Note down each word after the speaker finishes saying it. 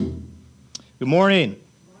Good morning.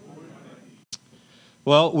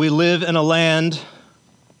 Well, we live in a land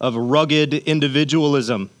of rugged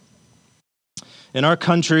individualism. In our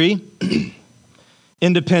country,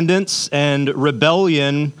 independence and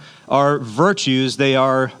rebellion are virtues. They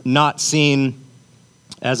are not seen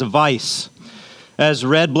as a vice. As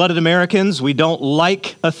red-blooded Americans, we don't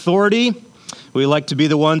like authority. We like to be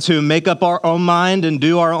the ones who make up our own mind and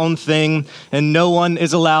do our own thing, and no one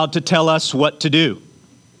is allowed to tell us what to do.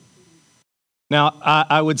 Now,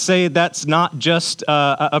 I would say that's not just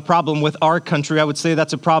a problem with our country. I would say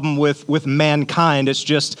that's a problem with mankind. It's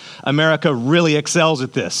just America really excels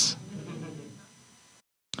at this.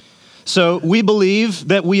 So we believe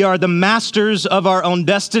that we are the masters of our own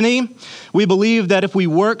destiny. We believe that if we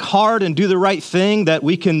work hard and do the right thing, that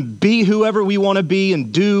we can be whoever we want to be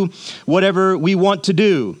and do whatever we want to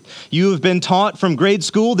do. You have been taught from grade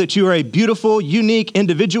school that you are a beautiful, unique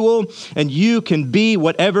individual, and you can be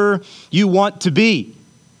whatever you want to be.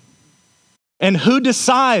 And who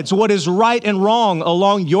decides what is right and wrong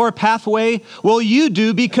along your pathway? Well, you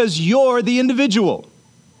do, because you're the individual.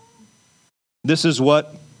 This is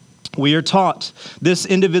what we are taught. This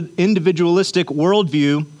individualistic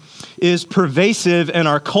worldview is pervasive in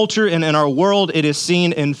our culture and in our world. It is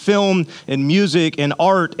seen in film, in music, in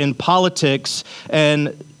art, in politics.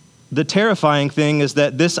 And the terrifying thing is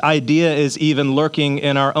that this idea is even lurking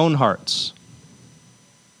in our own hearts.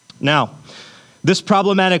 Now, this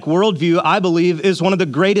problematic worldview, I believe, is one of the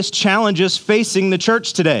greatest challenges facing the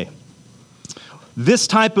church today. This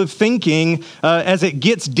type of thinking, as it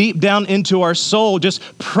gets deep down into our soul, just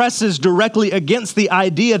presses directly against the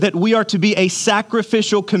idea that we are to be a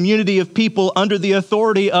sacrificial community of people under the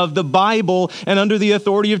authority of the Bible and under the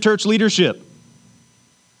authority of church leadership.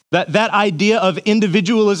 That idea of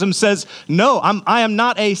individualism says, no, I am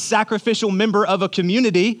not a sacrificial member of a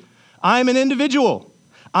community. I am an individual.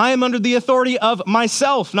 I am under the authority of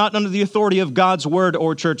myself, not under the authority of God's word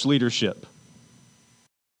or church leadership.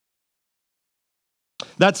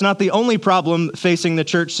 That's not the only problem facing the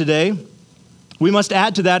church today. We must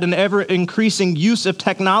add to that an ever-increasing use of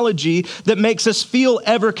technology that makes us feel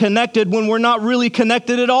ever connected when we're not really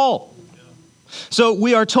connected at all. So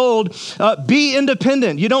we are told, be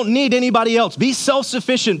independent. You don't need anybody else. Be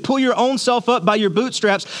self-sufficient. Pull your own self up by your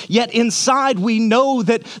bootstraps. Yet inside, we know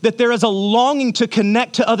that there is a longing to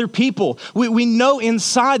connect to other people. We know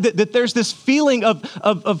inside that there's this feeling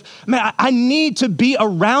of man, I need to be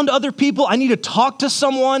around other people. I need to talk to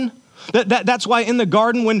someone. That's why in the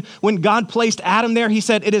garden, when God placed Adam there, he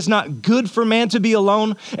said, it is not good for man to be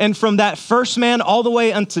alone. And from that first man all the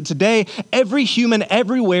way unto today, every human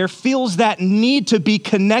everywhere feels that need to be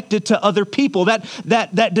connected to other people.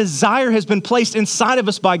 That desire has been placed inside of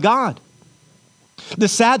us by God. The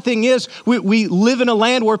sad thing is, we live in a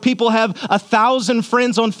land where people have 1,000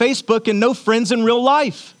 friends on Facebook and no friends in real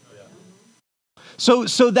life.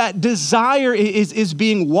 So that desire is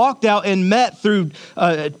being walked out and met through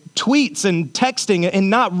tweets and texting and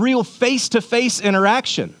not real face-to-face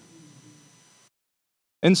interaction.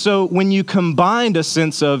 And so when you combine a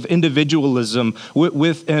sense of individualism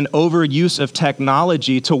with an overuse of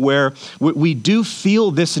technology to where we do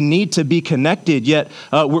feel this need to be connected, yet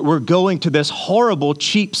we're going to this horrible,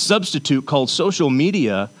 cheap substitute called social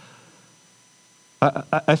media,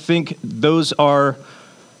 I think those are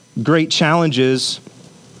great challenges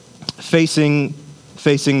facing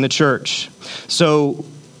the church. So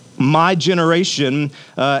my generation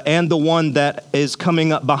and the one that is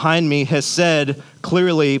coming up behind me has said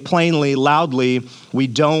clearly, plainly, loudly, we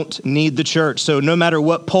don't need the church. So no matter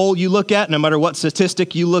what poll you look at, no matter what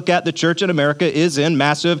statistic you look at, the church in America is in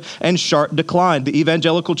massive and sharp decline. The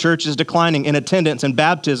evangelical church is declining in attendance and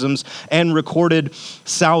baptisms and recorded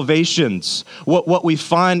salvations. What we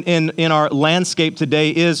find in our landscape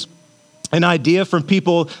today is an idea from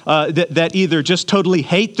people that either just totally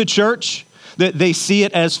hate the church, that they see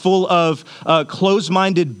it as full of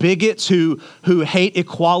closed-minded bigots who hate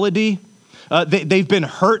equality. They've been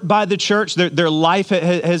hurt by the church. Their life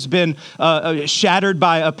has been shattered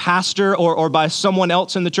by a pastor or by someone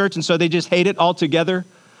else in the church, and so they just hate it altogether.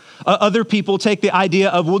 Other people take the idea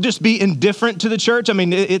of, we'll just be indifferent to the church. I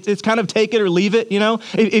mean, it's kind of take it or leave it, you know.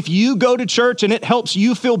 If you go to church and it helps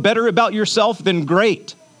you feel better about yourself, then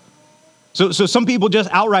great. So some people just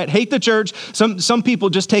outright hate the church. Some people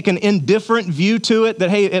just take an indifferent view to it that,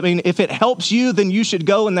 hey, I mean, if it helps you, then you should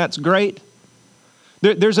go, and that's great.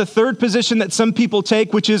 There's a third position that some people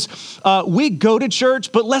take, which is we go to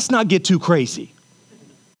church, but let's not get too crazy.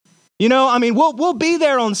 You know, I mean, we'll be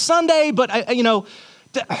there on Sunday, but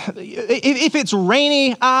if it's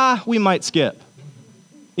rainy, we might skip.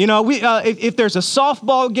 You know, if there's a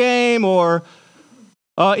softball game or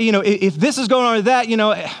If this is going on with that,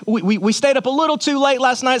 we stayed up a little too late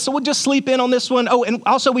last night, so we'll just sleep in on this one. Oh, and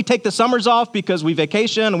also we take the summers off because we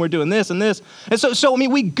vacation and we're doing this and this. And so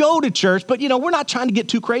we go to church, but, we're not trying to get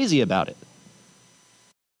too crazy about it.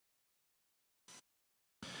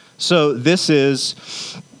 So this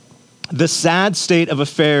is the sad state of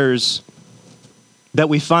affairs that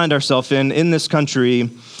we find ourselves in this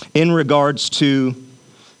country in regards to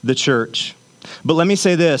the church. But let me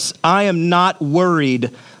say this, I am not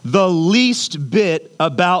worried the least bit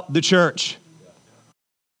about the church.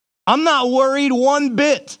 I'm not worried one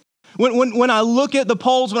bit. When I look at the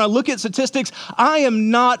polls, when I look at statistics, I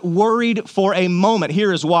am not worried for a moment.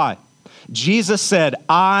 Here is why. Jesus said,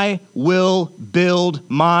 I will build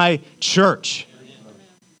my church.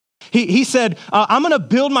 He said, I'm going to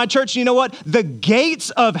build my church. You know what? The gates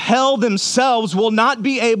of hell themselves will not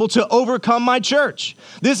be able to overcome my church.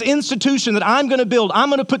 This institution that I'm going to build, I'm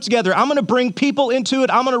going to put together, I'm going to bring people into it.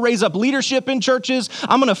 I'm going to raise up leadership in churches.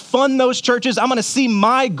 I'm going to fund those churches. I'm going to see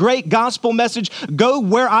my great gospel message go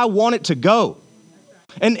where I want it to go.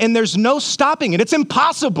 And there's no stopping it. It's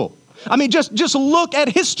impossible. I mean, just look at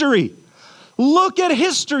history. Look at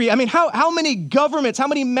history. I mean, how many governments, how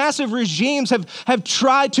many massive regimes have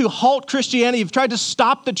tried to halt Christianity, have tried to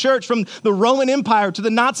stop the church from the Roman Empire to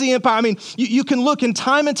the Nazi Empire? I mean, you can look and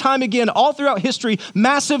time again, all throughout history,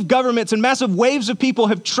 massive governments and massive waves of people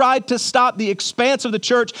have tried to stop the expanse of the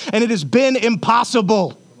church, and it has been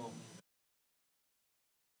impossible.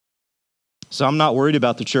 So I'm not worried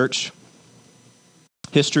about the church.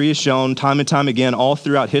 History has shown time and time again all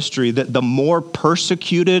throughout history that the more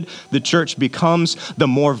persecuted the church becomes, the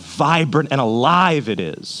more vibrant and alive it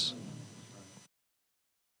is.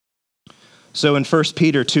 So in 1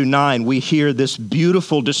 Peter 2:9, we hear this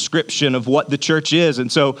beautiful description of what the church is.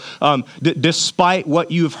 And so despite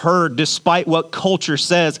what you've heard, despite what culture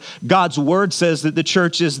says, God's word says that the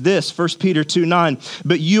church is this, 1 Peter 2:9,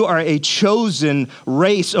 but you are a chosen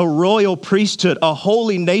race, a royal priesthood, a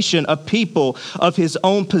holy nation, a people of his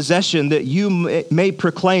own possession, that you may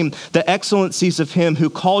proclaim the excellencies of him who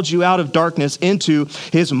called you out of darkness into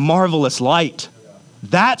his marvelous light.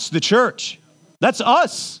 That's the church. That's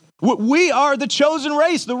us. We are the chosen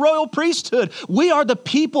race, the royal priesthood. We are the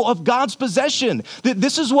people of God's possession.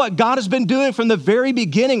 This is what God has been doing from the very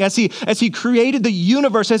beginning as he created the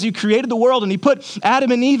universe, as he created the world, and he put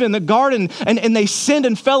Adam and Eve in the garden, and they sinned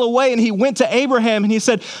and fell away, and he went to Abraham, and he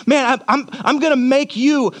said, man, I'm going to make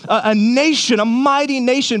you a nation, a mighty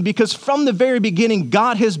nation, because from the very beginning,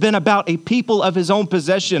 God has been about a people of his own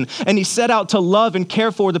possession, and he set out to love and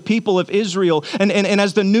care for the people of Israel. And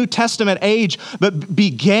as the New Testament age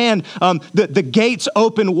began, the gates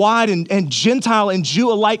opened wide, and Gentile and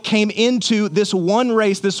Jew alike came into this one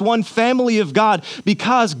race, this one family of God,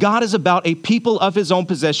 because God is about a people of his own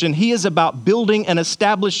possession. He is about building and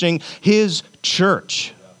establishing his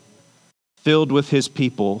church, filled with his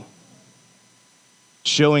people,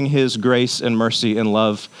 showing his grace and mercy and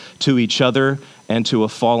love to each other and to a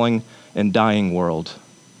falling and dying world.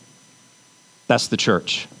 That's the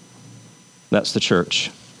church. That's the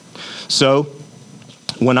church. So,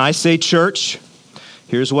 when I say church,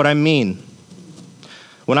 here's what I mean.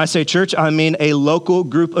 When I say church, I mean a local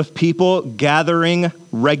group of people gathering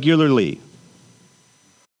regularly.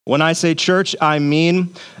 When I say church, I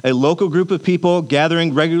mean a local group of people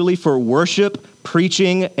gathering regularly for worship,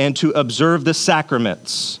 preaching, and to observe the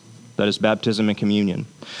sacraments. That is baptism and communion.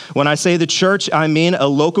 When I say the church, I mean a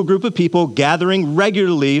local group of people gathering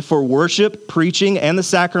regularly for worship, preaching, and the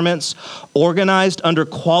sacraments, organized under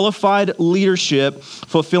qualified leadership,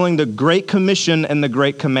 fulfilling the Great Commission and the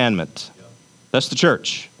Great Commandment. That's the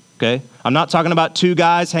church, okay? I'm not talking about two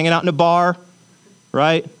guys hanging out in a bar,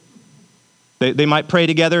 right? They might pray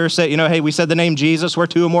together, say, hey, we said the name Jesus, where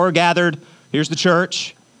two or more are gathered. Here's the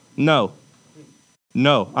church. No.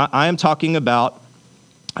 I am talking about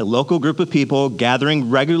a local group of people gathering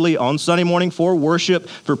regularly on Sunday morning for worship,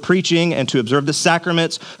 for preaching, and to observe the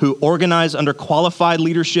sacraments, who organize under qualified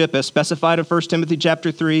leadership as specified in 1 Timothy chapter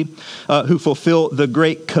 3, who fulfill the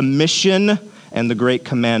Great Commission and the Great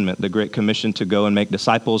Commandment. The Great Commission to go and make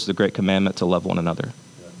disciples, the Great Commandment to love one another.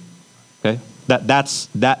 Okay? That's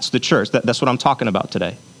the church. That's what I'm talking about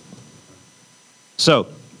today. So,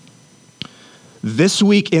 this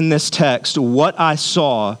week in this text, what I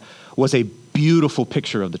saw was a beautiful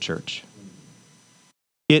picture of the church.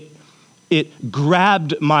 It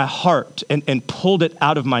grabbed my heart and pulled it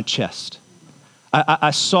out of my chest.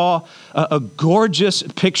 I saw a gorgeous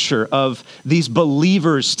picture of these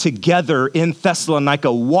believers together in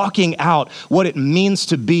Thessalonica walking out what it means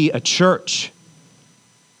to be a church.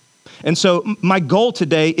 And so my goal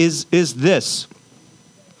today is this.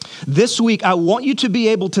 This week, I want you to be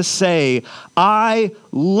able to say, I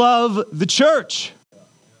love the church.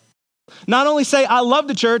 Not only say, I love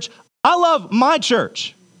the church, I love my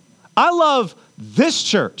church. I love this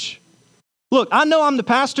church. Look, I know I'm the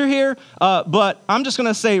pastor here, but I'm just going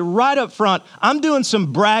to say right up front, I'm doing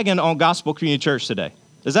some bragging on Gospel Community Church today.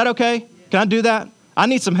 Is that okay? Can I do that? I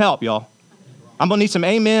need some help, y'all. I'm going to need some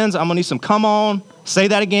amens. I'm going to need some come on. Say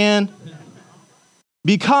that again.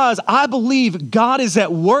 Because I believe God is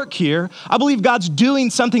at work here. I believe God's doing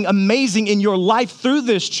something amazing in your life through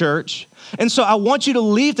this church. And so I want you to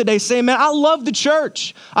leave today saying, man, I love the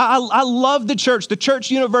church. I love the church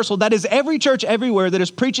universal. That is every church everywhere that is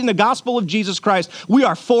preaching the gospel of Jesus Christ. We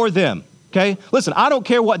are for them. Okay, listen, I don't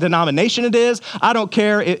care what denomination it is. I don't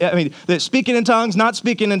care. They're speaking in tongues, not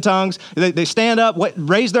speaking in tongues. They stand up,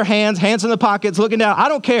 raise their hands in the pockets, looking down. I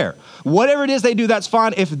don't care. Whatever it is they do, that's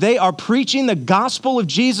fine. If they are preaching the gospel of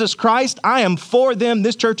Jesus Christ, I am for them.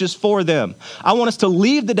 This church is for them. I want us to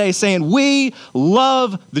leave the day saying, we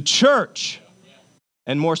love the church.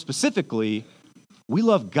 And more specifically, we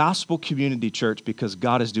love Gospel Community Church because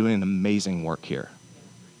God is doing an amazing work here.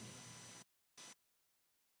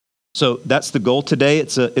 So that's the goal today.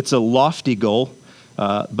 It's a lofty goal,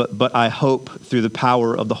 but I hope through the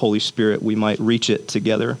power of the Holy Spirit we might reach it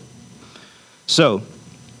together. So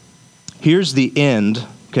here's the end,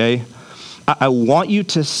 okay? I want you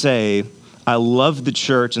to say, I love the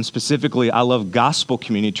church, and specifically, I love Gospel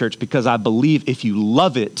Community Church because I believe if you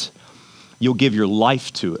love it, you'll give your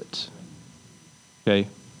life to it, okay?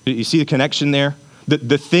 You see the connection there?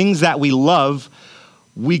 The things that we love,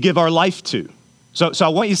 we give our life to. So I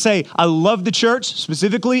want you to say, I love the church,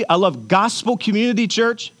 specifically, I love Gospel Community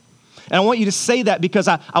Church. And I want you to say that because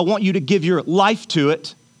I want you to give your life to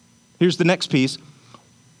it. Here's the next piece.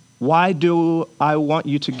 Why do I want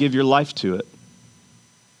you to give your life to it?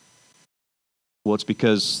 Well, it's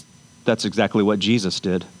because that's exactly what Jesus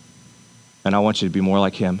did. And I want you to be more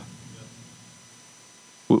like him.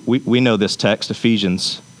 We know this text,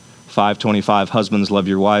 Ephesians 5:25, husbands, love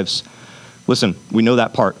your wives. Listen, we know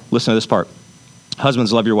that part. Listen to this part.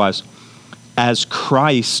 Husbands, love your wives. As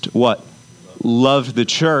Christ, what? Loved the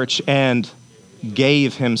church and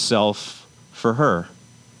gave himself for her.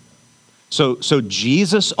 So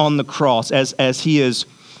Jesus on the cross, as he is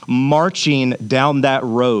marching down that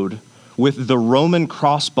road with the Roman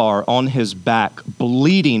crossbar on his back,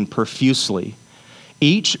 bleeding profusely,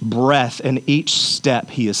 each breath and each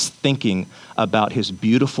step he is thinking about his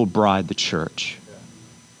beautiful bride, the church.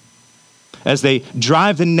 As they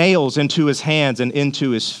drive the nails into his hands and into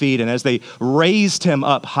his feet, and as they raised him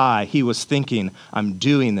up high, he was thinking, I'm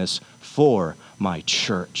doing this for my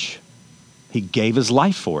church. He gave his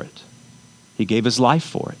life for it. He gave his life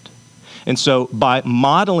for it. And so by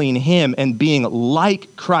modeling him and being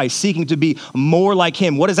like Christ, seeking to be more like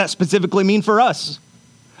him, what does that specifically mean for us?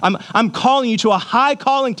 I'm calling you to a high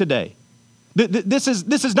calling today. This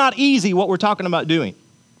is not easy what we're talking about doing.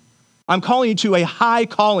 I'm calling you to a high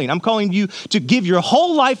calling. I'm calling you to give your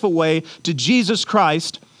whole life away to Jesus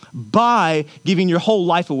Christ by giving your whole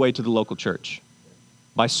life away to the local church,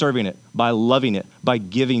 by serving it, by loving it, by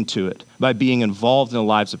giving to it, by being involved in the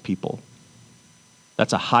lives of people.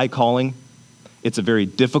 That's a high calling. It's a very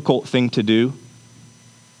difficult thing to do,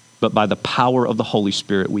 but by the power of the Holy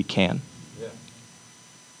Spirit, we can. Yeah.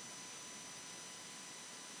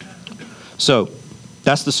 So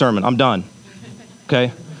that's the sermon. I'm done.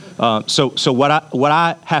 Okay. So what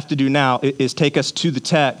I have to do now is take us to the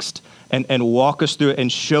text and walk us through it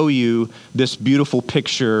and show you this beautiful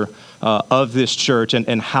picture of this church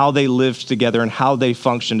and how they lived together and how they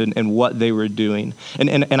functioned and what they were doing.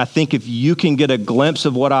 And I think if you can get a glimpse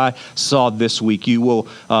of what I saw this week, you will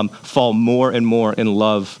fall more and more in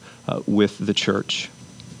love with the church.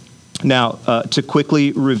 Now, to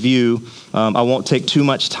quickly review, I won't take too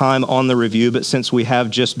much time on the review, but since we have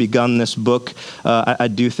just begun this book, I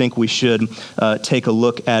do think we should take a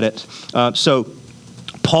look at it. So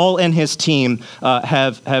Paul and his team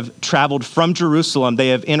have traveled from Jerusalem. They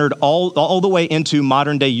have entered all the way into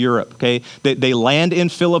modern-day Europe, okay? They land in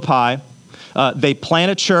Philippi. They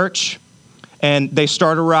plant a church, and they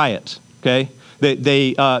start a riot, okay?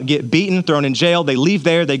 They get beaten, thrown in jail. They leave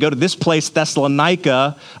there. They go to this place,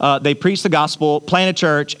 Thessalonica. They preach the gospel, plant a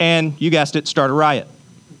church, and you guessed it, start a riot.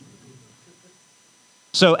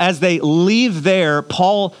 So as they leave there,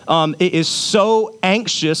 Paul is so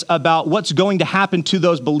anxious about what's going to happen to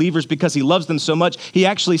those believers because he loves them so much. He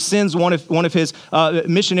actually sends one of his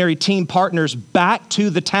missionary team partners back to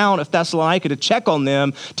the town of Thessalonica to check on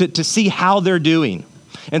them, to see how they're doing.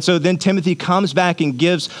 And so then Timothy comes back and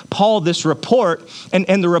gives Paul this report,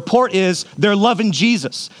 and the report is they're loving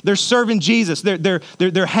Jesus. They're serving Jesus.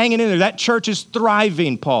 They're hanging in there. That church is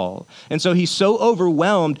thriving, Paul. And so he's so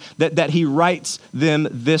overwhelmed that he writes them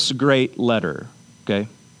this great letter, okay?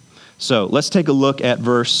 So let's take a look at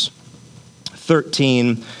verse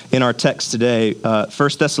 13 in our text today, 1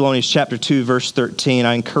 Thessalonians chapter 2, verse 13.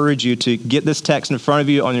 I encourage you to get this text in front of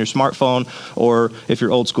you on your smartphone, or if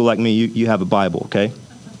you're old school like me, you have a Bible, okay?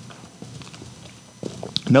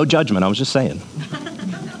 No judgment, I was just saying.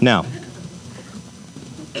 Now,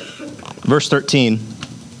 verse 13.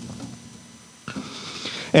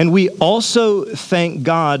 And we also thank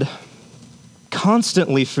God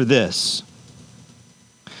constantly for this,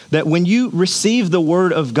 that when you received the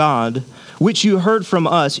word of God, which you heard from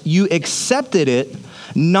us, you accepted it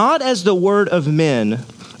not as the word of men,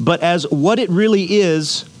 but as what it really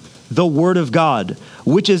is, the word of God,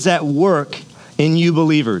 which is at work in you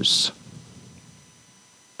believers.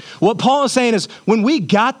 What Paul is saying is when we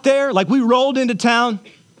got there, like we rolled into town,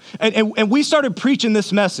 and we started preaching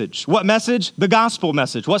this message. What message? The gospel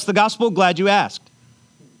message. What's the gospel? Glad you asked.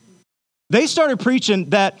 They started preaching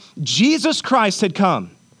that Jesus Christ had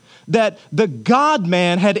come, that the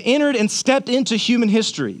God-man had entered and stepped into human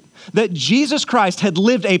history, that Jesus Christ had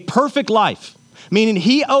lived a perfect life, meaning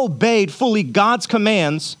he obeyed fully God's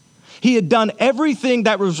commands. He had done everything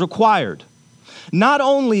that was required. Not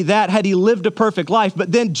only that had he lived a perfect life,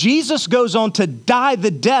 but then Jesus goes on to die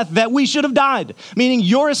the death that we should have died. Meaning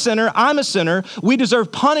you're a sinner, I'm a sinner, we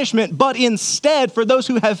deserve punishment, but instead, for those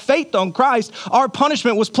who have faith on Christ, our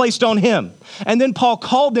punishment was placed on him. And then Paul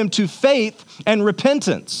called them to faith and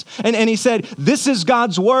repentance. And he said, this is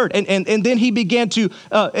God's word. And then he began to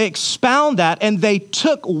expound that, and they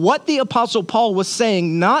took what the Apostle Paul was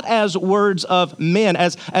saying, not as words of men,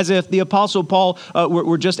 as if the Apostle Paul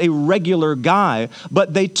were just a regular guy,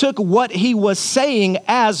 but they took what he was saying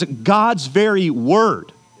as God's very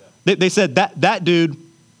word. They said that dude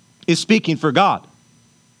is speaking for God.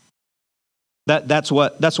 That's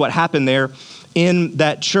what happened there in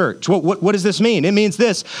that church. What does this mean? It means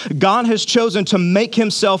this: God has chosen to make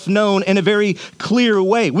himself known in a very clear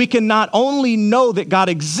way. We can not only know that God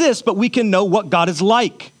exists, but we can know what God is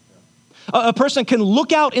like. A person can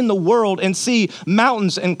look out in the world and see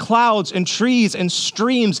mountains and clouds and trees and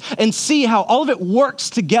streams and see how all of it works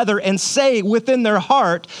together and say within their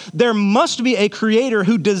heart, there must be a creator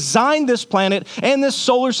who designed this planet and this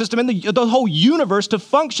solar system and the whole universe to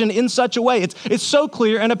function in such a way. It's so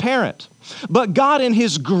clear and apparent. But God in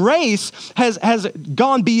his grace has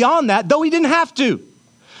gone beyond that, though he didn't have to.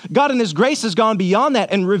 God in his grace has gone beyond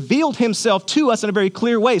that and revealed himself to us in a very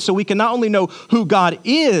clear way. So we can not only know who God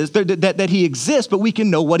is, that he exists, but we can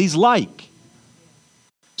know what he's like.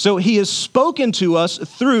 So he has spoken to us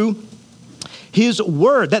through his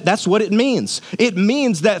word. That's what it means. It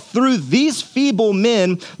means that through these feeble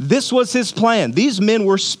men, this was his plan. These men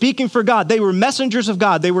were speaking for God. They were messengers of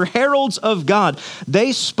God. They were heralds of God.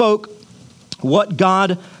 They spoke what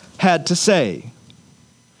God had to say.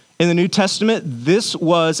 In the New Testament, this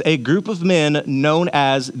was a group of men known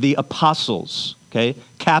as the apostles, okay?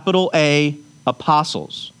 Capital A,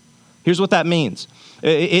 apostles. Here's what that means.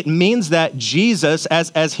 It means that Jesus,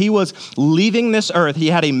 as he was leaving this earth,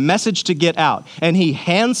 he had a message to get out, and he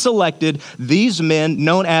hand-selected these men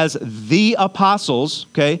known as the apostles,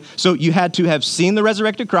 okay? So you had to have seen the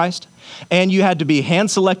resurrected Christ, and you had to be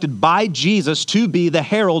hand-selected by Jesus to be the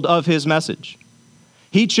herald of his message.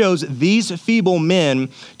 He chose these feeble men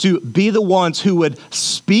to be the ones who would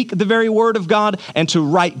speak the very word of God and to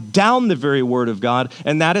write down the very word of God.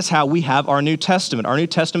 And that is how we have our New Testament. Our New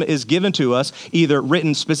Testament is given to us either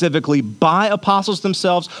written specifically by apostles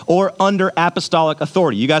themselves or under apostolic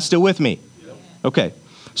authority. You guys still with me? Yep. Okay.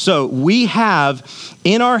 So we have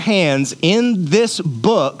in our hands in this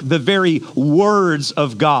book the very words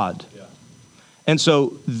of God. Yeah. And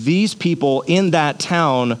so these people in that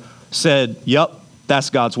town said, yep, that's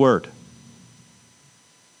God's word.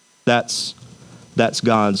 That's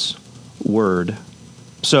God's word.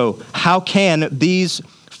 So how can these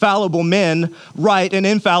fallible men write an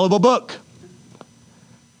infallible book?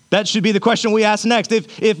 That should be the question we ask next.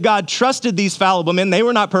 If God trusted these fallible men, they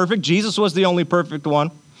were not perfect. Jesus was the only perfect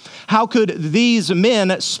one. How could these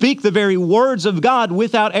men speak the very words of God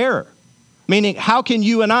without error? Meaning, how can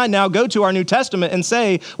you and I now go to our New Testament and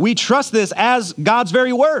say, we trust this as God's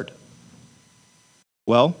very word?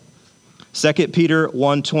 Well, 2 Peter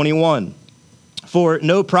 1:21, for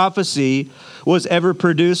no prophecy was ever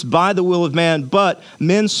produced by the will of man, but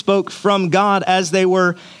men spoke from God as they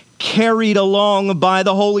were carried along by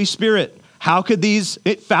the Holy Spirit. How could these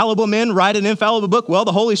fallible men write an infallible book? Well,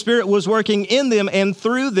 the Holy Spirit was working in them and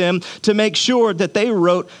through them to make sure that they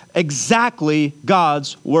wrote exactly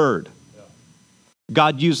God's word.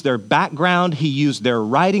 God used their background, he used their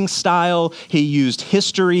writing style, he used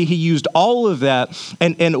history, he used all of that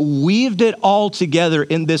and weaved it all together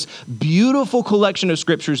in this beautiful collection of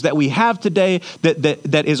scriptures that we have today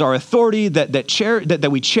that is our authority,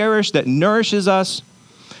 that we cherish, that nourishes us.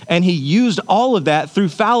 And he used all of that through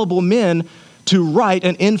fallible men to write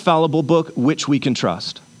an infallible book which we can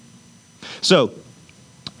trust. So,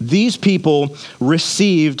 these people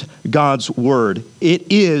received God's word.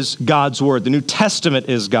 It is God's word. The New Testament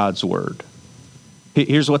is God's word.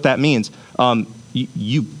 Here's what that means.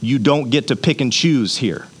 You don't get to pick and choose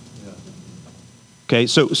here. Okay,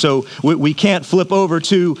 so we can't flip over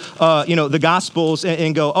to the Gospels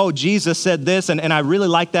and go, oh, Jesus said this, and I really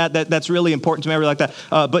like that. That's really important to me. I really like that.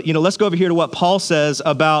 But let's go over here to what Paul says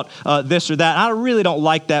about this or that. I really don't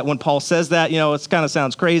like that when Paul says that. It kind of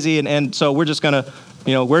sounds crazy, and so we're just gonna.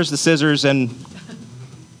 Where's the scissors? And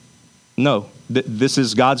no, this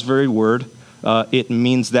is God's very word. It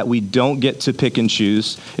means that we don't get to pick and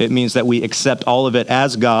choose. It means that we accept all of it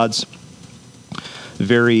as God's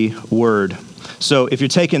very word. So if you're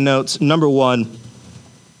taking notes, number one,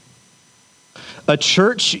 a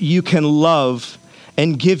church you can love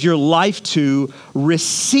and give your life to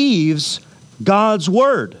receives God's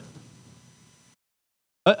word.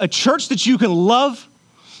 A church that you can love,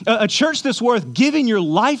 a church that's worth giving your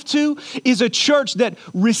life to is a church that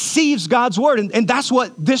receives God's word. And that's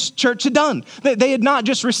what this church had done. They had not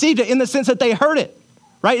just received it in the sense that they heard it,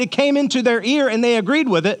 right? It came into their ear and they agreed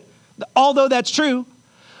with it, although that's true.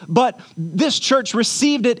 But this church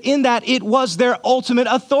received it in that it was their ultimate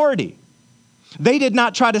authority. They did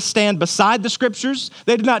not try to stand beside the scriptures.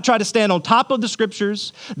 They did not try to stand on top of the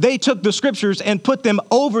scriptures. They took the scriptures and put them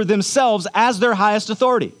over themselves as their highest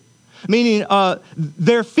authority. Meaning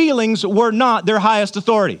their feelings were not their highest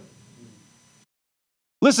authority.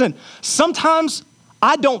 Listen, sometimes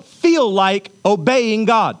I don't feel like obeying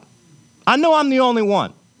God. I know I'm the only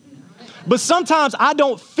one. But sometimes I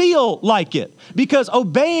don't feel like it because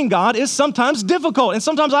obeying God is sometimes difficult. And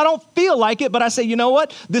sometimes I don't feel like it, but I say, you know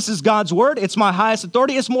what? This is God's word. It's my highest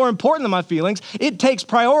authority. It's more important than my feelings. It takes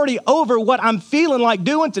priority over what I'm feeling like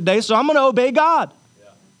doing today, so I'm going to obey God.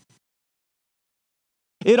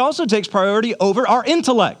 It also takes priority over our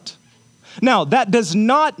intellect. Now, that does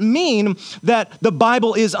not mean that the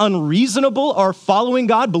Bible is unreasonable or following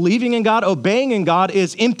God, believing in God, obeying in God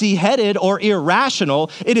is empty-headed or irrational.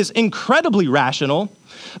 It is incredibly rational,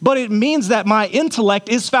 but it means that my intellect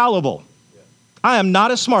is fallible. I am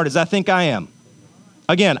not as smart as I think I am.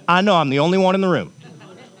 Again, I know I'm the only one in the room.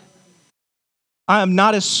 I am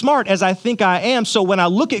not as smart as I think I am. So when I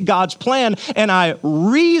look at God's plan and I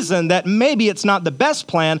reason that maybe it's not the best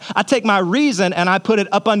plan, I take my reason and I put it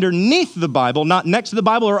up underneath the Bible, not next to the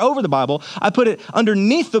Bible or over the Bible. I put it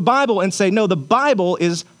underneath the Bible and say, no, the Bible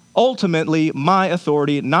is ultimately my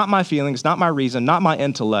authority, not my feelings, not my reason, not my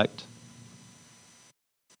intellect.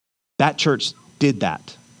 That church did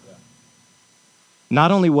that.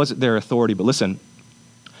 Not only was it their authority, but listen,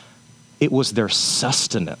 it was their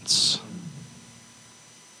sustenance.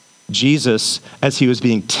 Jesus, as he was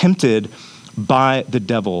being tempted by the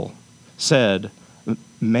devil, said,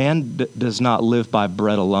 man does not live by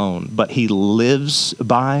bread alone, but he lives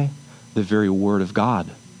by the very word of God.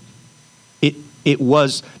 It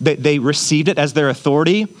was that they received it as their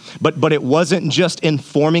authority, but it wasn't just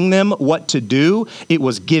informing them what to do, it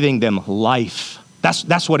was giving them life.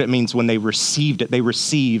 That's what it means when they received it. They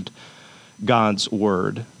received God's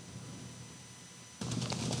word.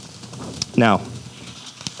 Now,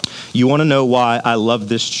 you want to know why I love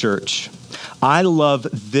this church? I love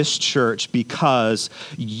this church because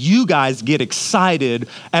you guys get excited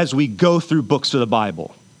as we go through books of the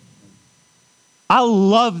Bible. I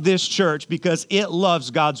love this church because it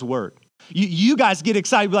loves God's word. You guys get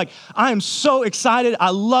excited, like, I am so excited.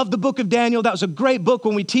 I love the book of Daniel. That was a great book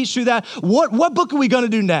when we teach through that. What book are we going to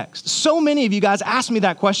do next? So many of you guys asked me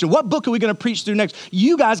that question. What book are we going to preach through next?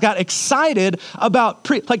 You guys got excited about,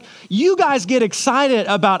 you guys get excited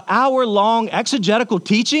about hour-long exegetical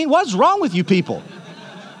teaching? What's wrong with you people?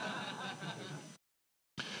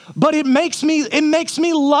 But it makes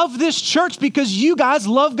me love this church because you guys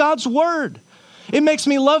love God's word. It makes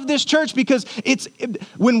me love this church because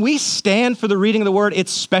when we stand for the reading of the word,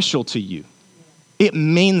 it's special to you. It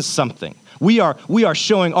means something. We are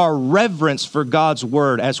showing our reverence for God's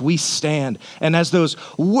word as we stand. And as those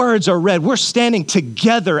words are read, we're standing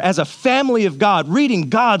together as a family of God, reading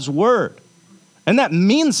God's word. And that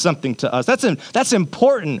means something to us. That's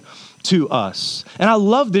important to us. And I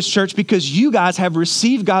love this church because you guys have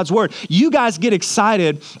received God's word. You guys get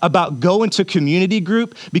excited about going to community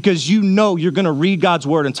group because you know you're going to read God's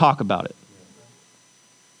word and talk about it.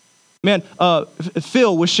 Man,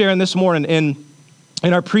 Phil was sharing this morning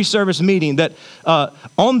in our pre-service meeting that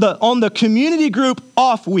on the community group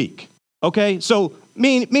off week, okay? So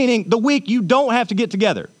meaning the week you don't have to get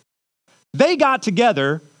together. They got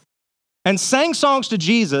together and sang songs to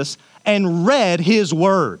Jesus and read his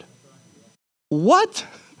word. What?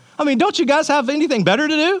 I mean, don't you guys have anything better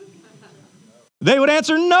to do? They would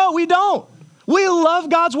answer, no, we don't. We love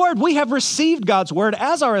God's word. We have received God's word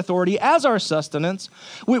as our authority, as our sustenance.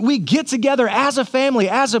 We get together as a family,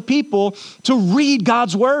 as a people to read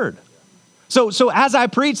God's word. So as I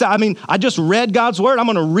preach, I just read God's word. I'm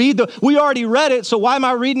going to we already read it, so why am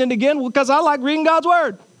I reading it again? Well, because I like reading God's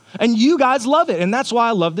word. And you guys love it, and that's why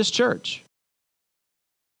I love this church.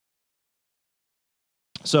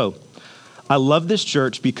 So I love this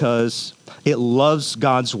church because it loves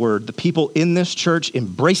God's word. The people in this church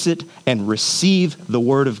embrace it and receive the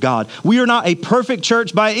word of God. We are not a perfect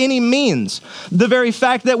church by any means. The very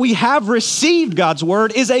fact that we have received God's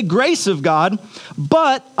word is a grace of God,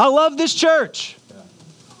 but I love this church.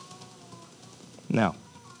 Now,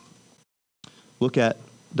 look at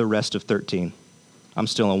the rest of 13. I'm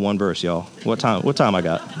still on one verse, y'all. What time I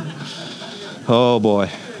got? Oh boy.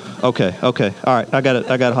 Okay. All right, I got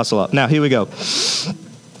to hustle up. Now, here we go.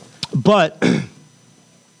 But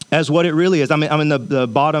as what it really is, I'm in the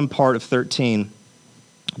bottom part of 13.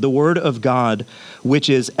 The word of God, which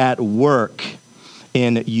is at work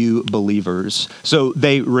in you believers. So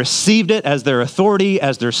they received it as their authority,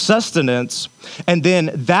 as their sustenance, and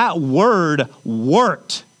then that word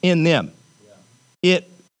worked in them.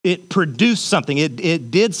 It produced something.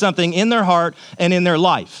 It did something in their heart and in their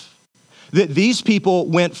life. That these people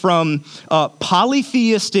went from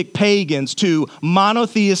polytheistic pagans to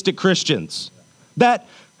monotheistic Christians. That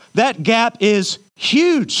gap is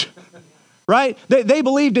huge, right? They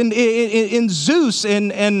believed in Zeus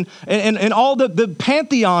and all the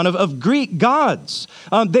pantheon of Greek gods.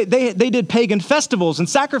 They did pagan festivals and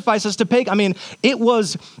sacrifices to pagan. I mean, it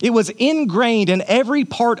was ingrained in every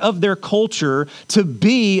part of their culture to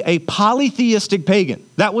be a polytheistic pagan.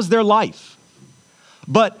 That was their life.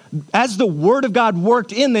 But as the word of God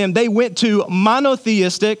worked in them, they went to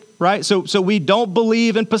monotheistic, right? So we don't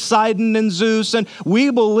believe in Poseidon and Zeus, and we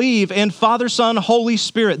believe in Father, Son, Holy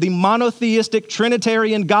Spirit, the monotheistic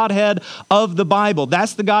Trinitarian Godhead of the Bible.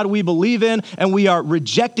 That's the God we believe in, and we are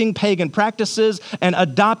rejecting pagan practices and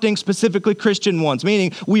adopting specifically Christian ones,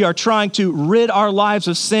 meaning we are trying to rid our lives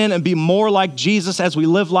of sin and be more like Jesus as we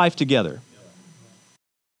live life together.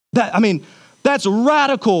 That's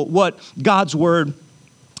radical what God's word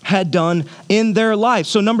had done in their life.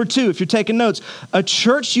 So number 2, if you're taking notes, a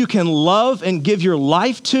church you can love and give your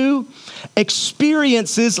life to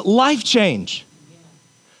experiences life change.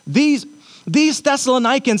 These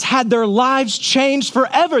Thessalonians had their lives changed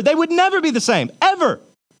forever. They would never be the same, ever.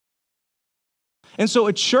 And so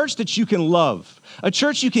a church that you can love, a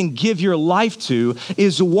church you can give your life to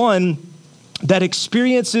is one that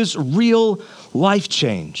experiences real life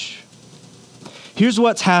change. Here's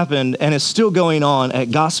what's happened and is still going on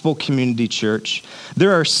at Gospel Community Church.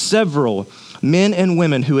 There are several men and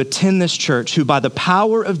women who attend this church who, by the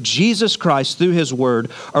power of Jesus Christ through his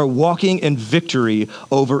word, are walking in victory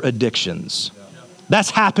over addictions.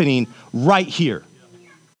 That's happening right here.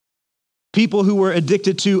 People who were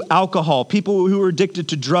addicted to alcohol, people who were addicted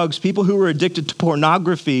to drugs, people who were addicted to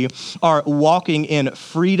pornography are walking in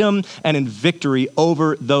freedom and in victory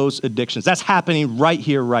over those addictions. That's happening right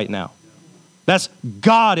here, right now. That's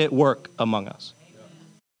God at work among us.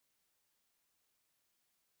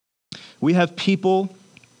 We have people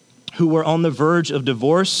who were on the verge of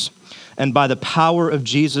divorce, and by the power of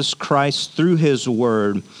Jesus Christ through his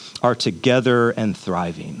word are together and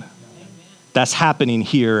thriving. That's happening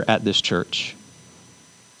here at this church.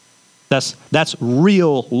 That's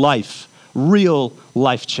real life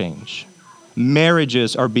change.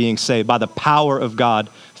 Marriages are being saved by the power of God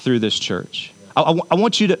through this church. I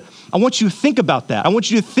want you to think about that. I want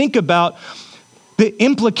you to think about the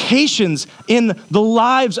implications in the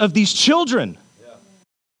lives of these children.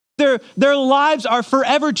 Their lives are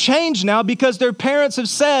forever changed now because their parents have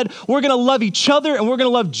said, we're going to love each other and we're going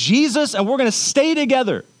to love Jesus and we're going to stay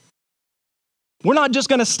together. We're not just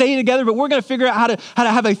going to stay together, but we're going to figure out how to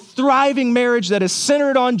have a thriving marriage that is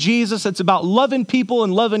centered on Jesus. It's about loving people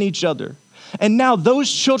and loving each other. And now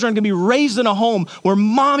those children are going to be raised in a home where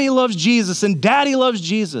mommy loves Jesus and daddy loves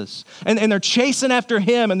Jesus. And they're chasing after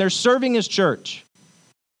him and they're serving his church.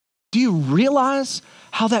 Do you realize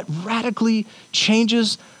how that radically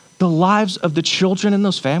changes the lives of the children in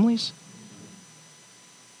those families?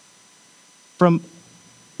 From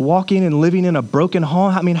walking and living in a broken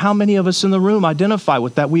home. I mean, how many of us in the room identify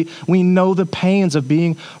with that? We know the pains of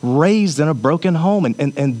being raised in a broken home.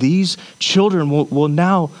 And these children will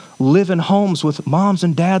now live in homes with moms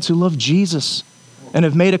and dads who love Jesus and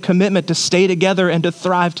have made a commitment to stay together and to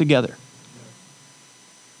thrive together.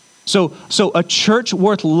 So a church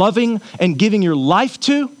worth loving and giving your life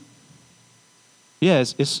to, yeah,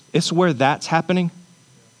 it's where that's happening.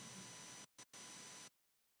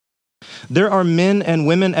 There are men and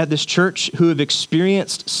women at this church who have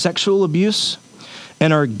experienced sexual abuse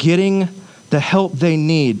and are getting the help they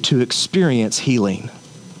need to experience healing.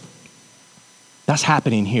 That's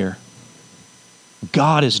happening here.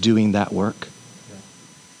 God is doing that work.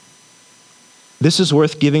 This is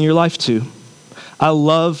worth giving your life to. I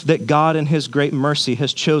love that God in his great mercy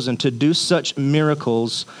has chosen to do such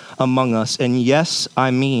miracles among us. And yes,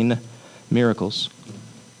 I mean miracles.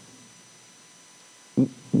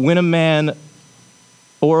 When a man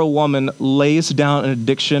or a woman lays down an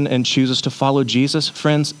addiction and chooses to follow Jesus,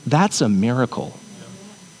 friends, that's a miracle.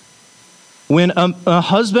 When a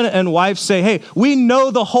husband and wife say, hey, we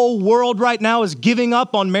know the whole world right now is giving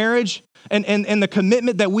up on marriage, and the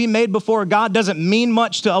commitment that we made before God doesn't mean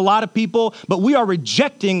much to a lot of people, but we are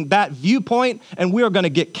rejecting that viewpoint, and we are going to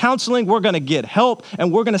get counseling, we're going to get help,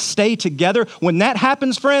 and we're going to stay together. When that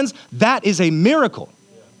happens, friends, that is a miracle.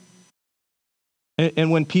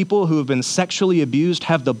 And when people who have been sexually abused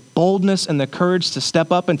have the boldness and the courage to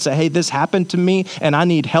step up and say, hey, this happened to me and I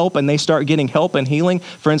need help, and they start getting help and healing,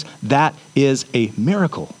 friends, that is a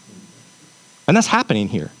miracle. And that's happening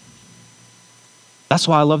here. That's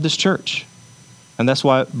why I love this church. And that's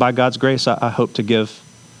why, by God's grace, I hope to give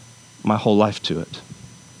my whole life to it.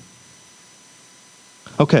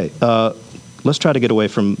 Okay, let's try to get away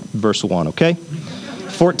from verse 1, okay?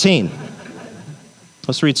 14.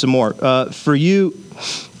 Let's read some more. For you,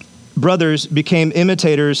 brothers, became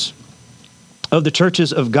imitators of the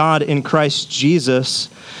churches of God in Christ Jesus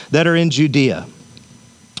that are in Judea.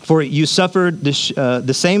 For you suffered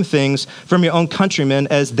the same things from your own countrymen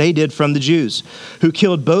as they did from the Jews, who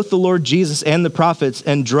killed both the Lord Jesus and the prophets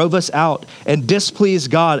and drove us out and displeased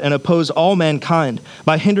God and opposed all mankind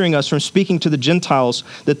by hindering us from speaking to the Gentiles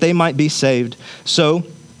that they might be saved. So,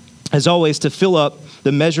 as always, to fill up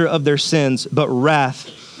the measure of their sins, but wrath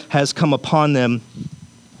has come upon them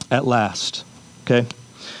at last. Okay?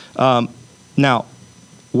 Now,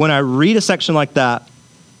 when I read a section like that,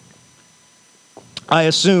 I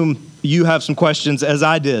assume you have some questions, as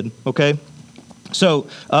I did, okay? So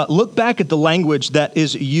look back at the language that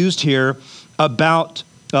is used here about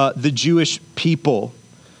the Jewish people.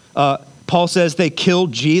 Paul says they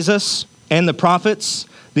killed Jesus and the prophets.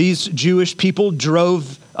 These Jewish people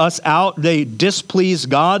drove us out. They displeased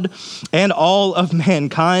God and all of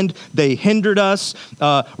mankind. They hindered us.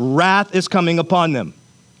 Wrath is coming upon them.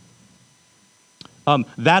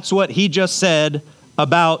 That's what he just said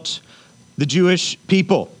about the Jewish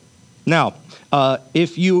people. Now,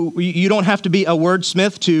 if you don't have to be a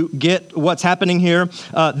wordsmith to get what's happening here,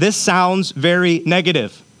 this sounds very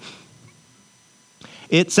negative.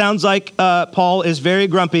 It sounds like Paul is very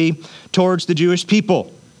grumpy towards the Jewish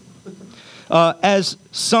people. As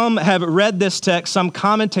some have read this text, some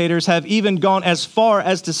commentators have even gone as far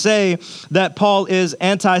as to say that Paul is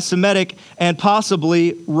anti-Semitic and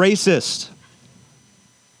possibly racist.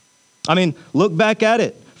 I mean, look back at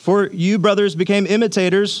it. For you, brothers, became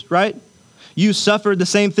imitators, right? You suffered the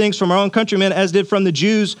same things from our own countrymen as did from the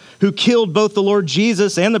Jews, who killed both the Lord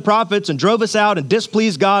Jesus and the prophets and drove us out and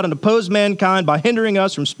displeased God and opposed mankind by hindering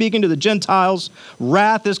us from speaking to the Gentiles.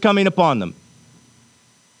 Wrath is coming upon them.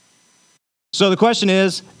 So the question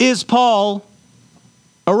is Paul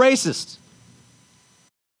a racist?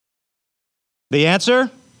 The answer,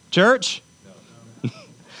 church?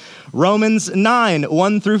 Romans 9,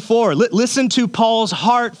 1 through 4. Listen to Paul's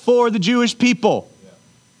heart for the Jewish people.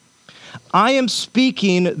 I am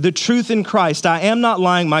speaking the truth in Christ. I am not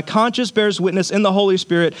lying. My conscience bears witness in the Holy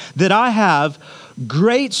Spirit that I have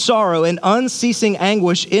great sorrow and unceasing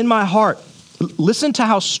anguish in my heart. Listen to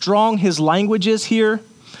how strong his language is here.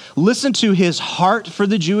 Listen to his heart for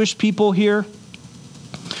the Jewish people here.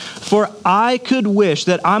 For I could wish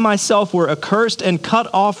that I myself were accursed and cut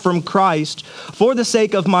off from Christ for the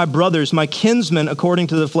sake of my brothers, my kinsmen according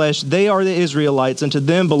to the flesh. They are the Israelites, and to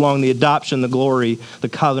them belong the adoption, the glory, the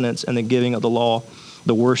covenants, and the giving of the law,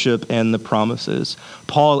 the worship, and the promises.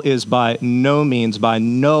 Paul is by no means, by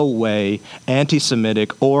no way,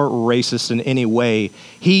 anti-Semitic or racist in any way.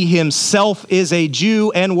 He himself is a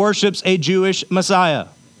Jew and worships a Jewish Messiah.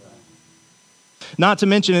 Not to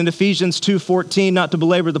mention in Ephesians 2:14, not to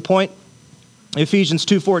belabor the point, Ephesians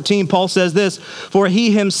 2:14, Paul says this, for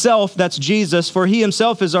he himself, that's Jesus, for he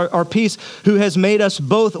himself is our peace, who has made us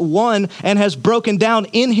both one and has broken down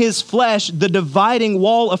in his flesh the dividing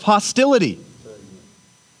wall of hostility.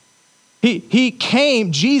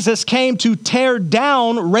 Jesus came to tear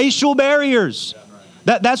down racial barriers.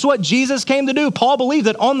 That's what Jesus came to do. Paul believed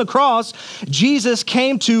that on the cross, Jesus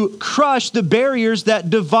came to crush the barriers that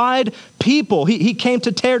divide people. He came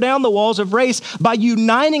to tear down the walls of race by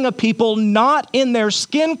uniting a people not in their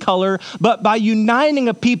skin color, but by uniting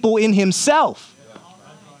a people in himself.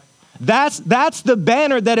 That's the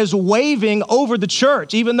banner that is waving over the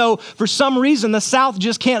church, even though for some reason the South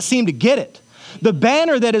just can't seem to get it. The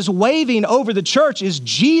banner that is waving over the church is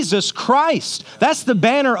Jesus Christ. That's the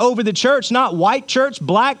banner over the church, not white church,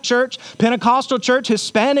 black church, Pentecostal church,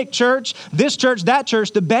 Hispanic church, this church, that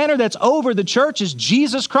church. The banner that's over the church is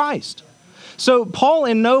Jesus Christ. So Paul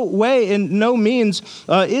in no way, in no means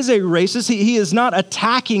is a racist. He is not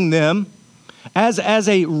attacking them as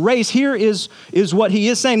a race. Here is what he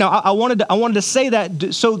is saying. Now, I wanted to say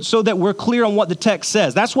that so that we're clear on what the text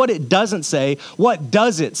says. That's what it doesn't say. What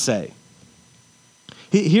does it say?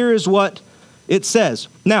 Here is what it says.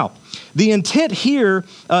 Now, the intent here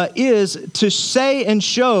is to say and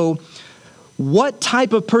show what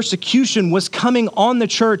type of persecution was coming on the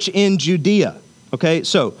church in Judea. Okay,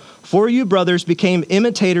 so for you brothers became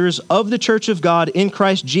imitators of the church of God in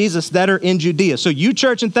Christ Jesus that are in Judea. So you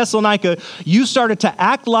church in Thessalonica, you started to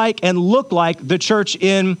act like and look like the church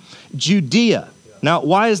in Judea. Now,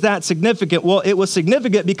 why is that significant? Well, it was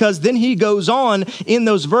significant because then he goes on in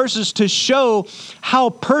those verses to show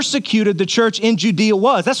how persecuted the church in Judea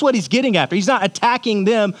was. That's what he's getting after. He's not attacking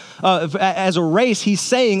them as a race. He's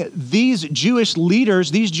saying these Jewish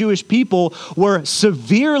leaders, these Jewish people were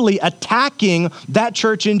severely attacking that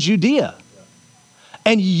church in Judea.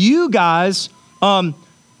 And you guys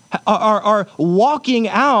are walking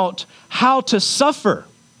out how to suffer.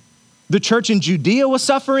 The church in Judea was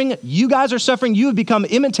suffering. You guys are suffering. You have become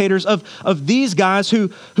imitators of these guys who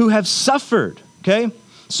have suffered, okay?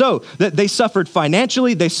 So that they suffered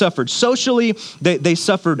financially, they suffered socially, they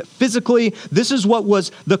suffered physically. This is what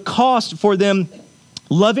was the cost for them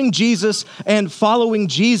loving Jesus and following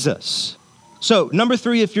Jesus. So number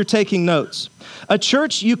 3, if you're taking notes, a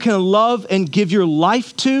church you can love and give your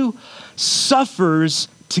life to suffers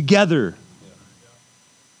together.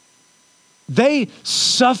 They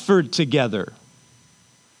suffered together.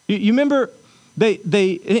 You remember they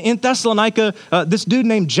in Thessalonica, this dude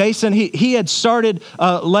named Jason, he had started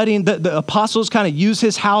letting the apostles kind of use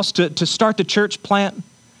his house to start the church plant.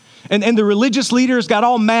 And the religious leaders got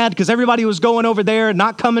all mad because everybody was going over there and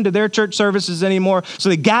not coming to their church services anymore. So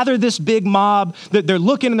they gather this big mob. They're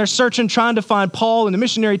looking and they're searching, trying to find Paul and the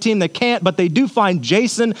missionary team. They can't, but they do find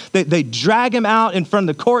Jason. They drag him out in front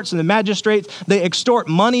of the courts and the magistrates. They extort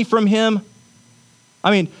money from him. I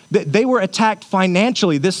mean, they were attacked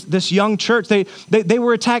financially, this young church. They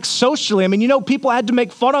were attacked socially. I mean, people had to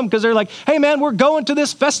make fun of them because they're like, hey, man, we're going to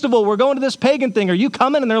this festival. We're going to this pagan thing. Are you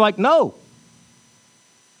coming? And they're like, no.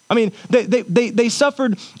 I mean, they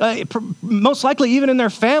suffered most likely even in their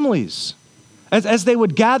families as they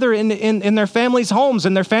would gather in their families' homes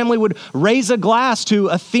and their family would raise a glass to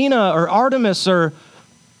Athena or Artemis and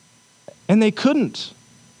they couldn't.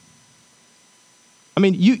 I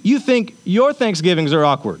mean, you think your Thanksgivings are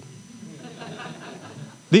awkward.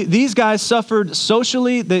 These guys suffered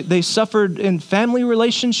socially. They suffered in family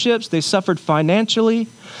relationships. They suffered financially.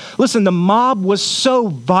 Listen, the mob was so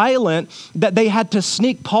violent that they had to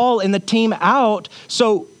sneak Paul and the team out.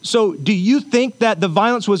 So do you think that the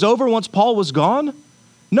violence was over once Paul was gone?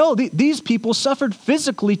 No, these people suffered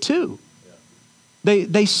physically too.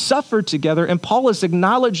 They suffered together, and Paul is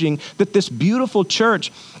acknowledging that this beautiful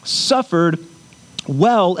church suffered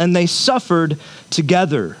well, and they suffered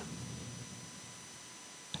together.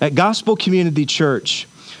 At Gospel Community Church,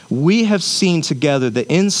 we have seen together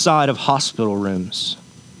the inside of hospital rooms.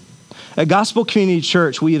 At Gospel Community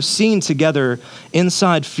Church, we have seen together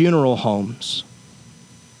inside funeral homes.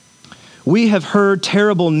 We have heard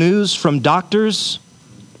terrible news from doctors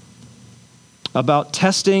about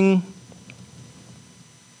testing.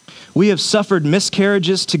 We have suffered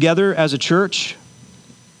miscarriages together as a church.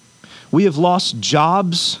 We have lost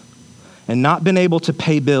jobs and not been able to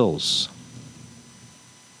pay bills.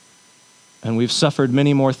 And we've suffered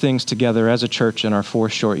many more things together as a church in our 4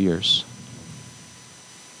 short years.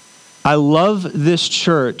 I love this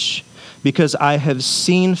church because I have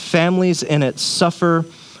seen families in it suffer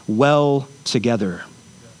well together.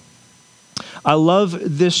 I love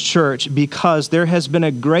this church because there has been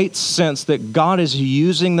a great sense that God is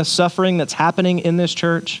using the suffering that's happening in this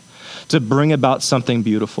church to bring about something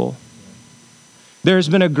beautiful. There's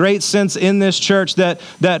been a great sense in this church that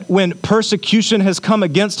when persecution has come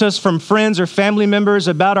against us from friends or family members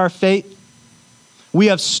about our faith, we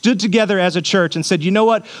have stood together as a church and said, you know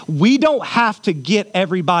what? We don't have to get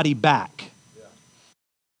everybody back.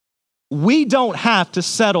 We don't have to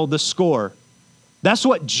settle the score. That's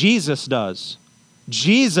what Jesus does.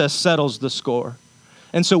 Jesus settles the score.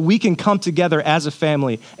 And so we can come together as a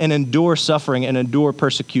family and endure suffering and endure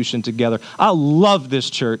persecution together. I love this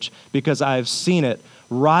church because I have seen it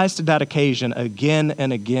rise to that occasion again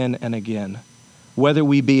and again and again. Whether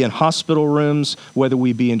we be in hospital rooms, whether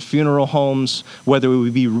we be in funeral homes, whether we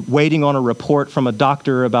be waiting on a report from a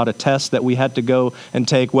doctor about a test that we had to go and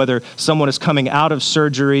take, whether someone is coming out of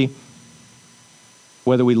surgery,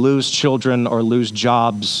 whether we lose children or lose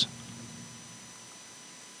jobs,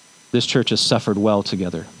 this church has suffered well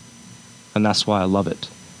together. And that's why I love it.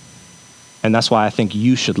 And that's why I think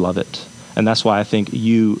you should love it. And that's why I think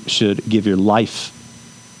you should give your life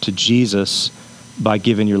to Jesus by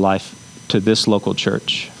giving your life to this local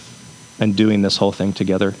church and doing this whole thing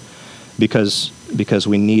together because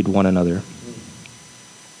we need one another.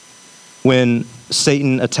 When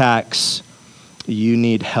Satan attacks, you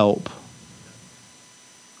need help.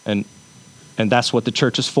 And that's what the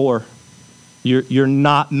church is for. You're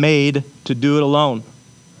not made to do it alone.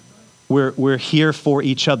 We're here for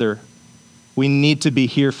each other. We need to be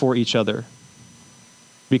here for each other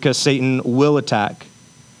because Satan will attack.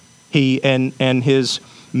 He and his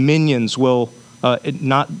minions will,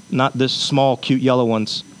 not this small, cute yellow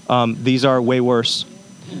ones. These are way worse.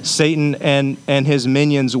 Satan and his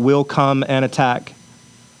minions will come and attack.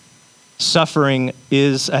 Suffering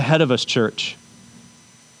is ahead of us, church.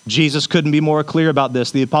 Jesus couldn't be more clear about this.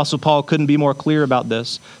 The Apostle Paul couldn't be more clear about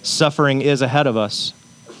this. Suffering is ahead of us.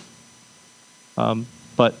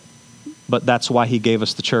 But that's why he gave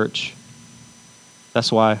us the church.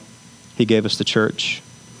 That's why he gave us the church.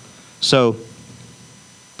 So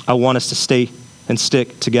I want us to stay and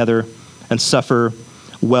stick together and suffer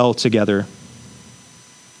well together.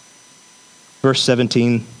 Verse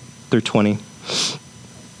 17 through 20.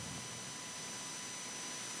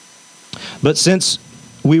 But since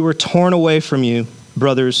we were torn away from you,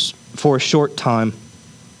 brothers, for a short time,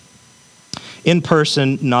 in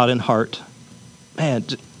person, not in heart. Man,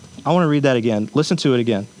 I want to read that again. Listen to it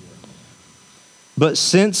again. But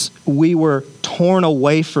since we were torn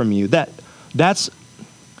away from you, that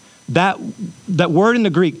word in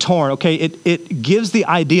the Greek, torn, okay, it gives the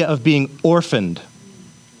idea of being orphaned.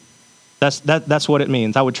 That's what it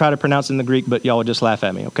means. I would try to pronounce it in the Greek, but y'all would just laugh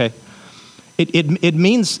at me, okay? It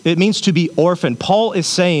means to be orphaned. Paul is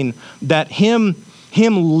saying that him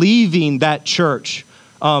leaving that church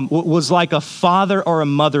was like a father or a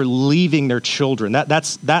mother leaving their children.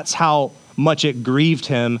 That's how much it grieved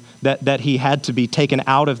him that he had to be taken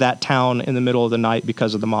out of that town in the middle of the night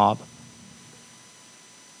because of the mob.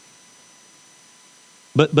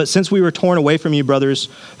 But since we were torn away from you, brothers,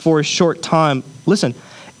 for a short time, listen,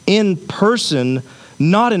 in person,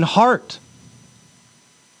 not in heart.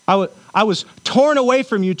 I was torn away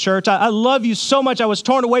from you, church. I love you so much. I was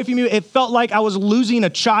torn away from you. It felt like I was losing a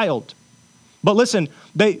child. But listen,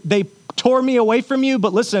 they tore me away from you,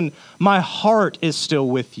 but listen, my heart is still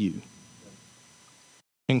with you.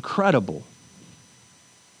 Incredible.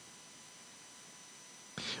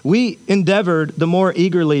 We endeavored the more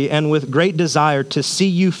eagerly and with great desire to see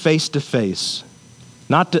you face to face.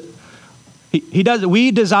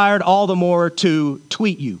 We desired all the more to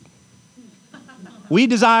tweet you. We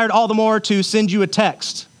desired all the more to send you a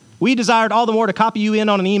text. We desired all the more to copy you in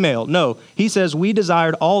on an email. No, he says we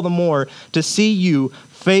desired all the more to see you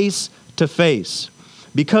face to face.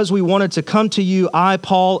 Because we wanted to come to you, I,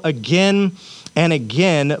 Paul, again and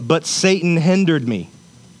again, but Satan hindered me.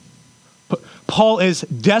 Paul is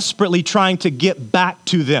desperately trying to get back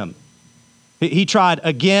to them. He tried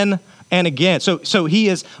again and again. So he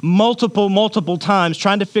is multiple times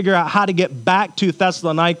trying to figure out how to get back to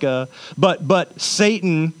Thessalonica, but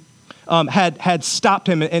Satan had stopped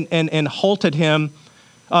him and halted him.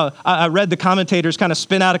 I read the commentators kind of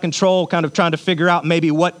spin out of control, kind of trying to figure out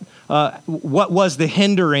maybe what was the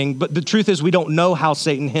hindering, but the truth is we don't know how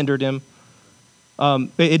Satan hindered him.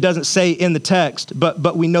 It doesn't say in the text,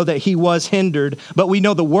 but we know that he was hindered, but we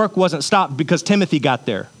know the work wasn't stopped because Timothy got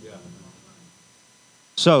there. Yeah.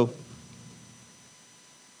 So,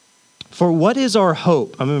 for what is our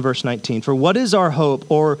hope? I'm in verse 19. For what is our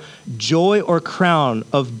hope or joy or crown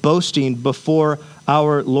of boasting before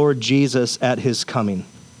our Lord Jesus at his coming?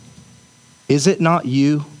 Is it not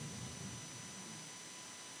you?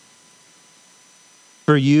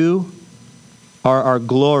 For you are our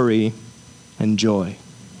glory and joy.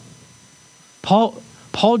 Paul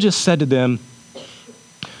just said to them,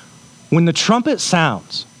 when the trumpet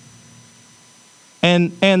sounds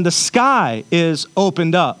and the sky is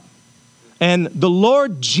opened up and the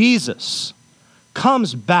Lord Jesus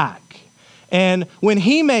comes back, and when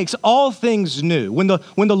he makes all things new, when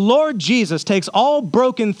the Lord Jesus takes all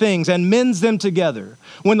broken things and mends them together,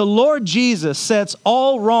 when the Lord Jesus sets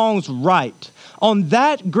all wrongs right, on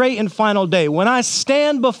that great and final day, when I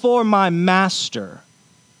stand before my master,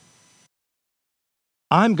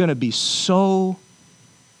 I'm going to be so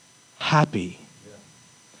happy.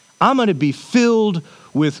 I'm going to be filled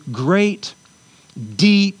with great,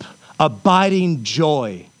 deep, abiding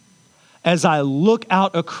joy as I look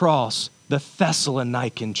out across the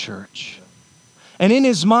Thessalonican church. And in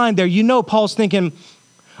his mind there, Paul's thinking,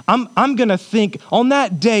 I'm going to think, on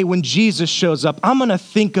that day when Jesus shows up, I'm going to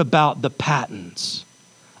think about the Pattons.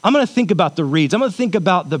 I'm going to think about the reeds. I'm going to think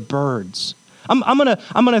about the birds. I'm going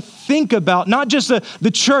to think about not just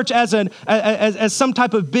the church as some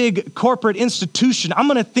type of big corporate institution. I'm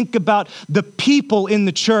going to think about the people in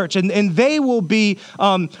the church, and they will be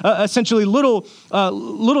essentially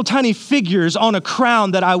little tiny figures on a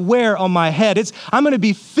crown that I wear on my head. I'm going to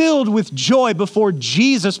be filled with joy before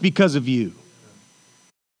Jesus because of you.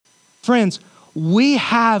 Friends, we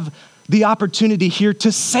have the opportunity here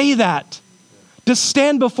to say that. To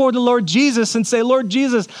stand before the Lord Jesus and say, Lord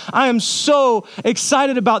Jesus, I am so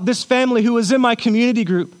excited about this family who was in my community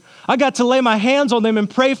group. I got to lay my hands on them and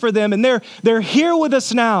pray for them, and they're here with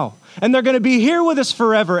us now, and they're going to be here with us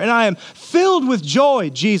forever. And I am filled with joy,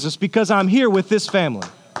 Jesus, because I'm here with this family.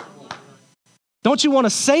 Don't you want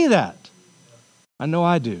to say that? I know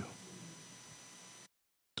I do.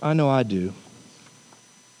 I know I do.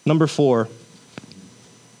 Number 4,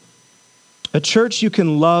 a church you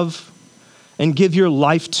can love and give your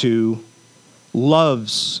life to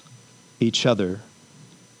loves each other.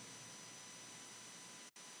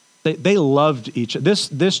 They loved each other.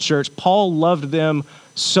 This church, Paul loved them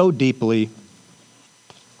so deeply.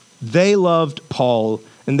 They loved Paul,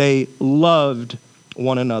 and they loved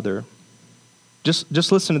one another.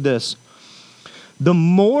 Just listen to this. The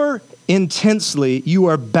more intensely you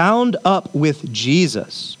are bound up with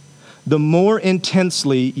Jesus, the more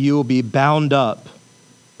intensely you will be bound up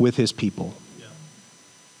with his people.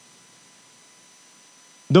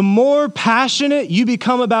 The more passionate you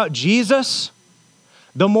become about Jesus,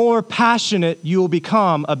 the more passionate you will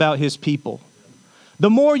become about his people. The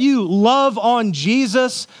more you love on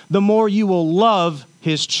Jesus, the more you will love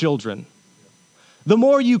his children. The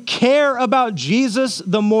more you care about Jesus,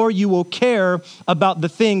 the more you will care about the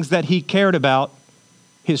things that he cared about,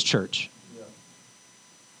 his church.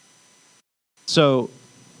 So,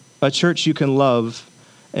 a church you can love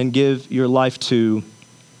and give your life to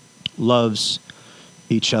loves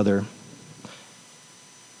each other.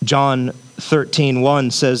 John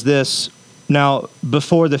 13:1 says this, now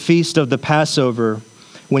before the feast of the Passover,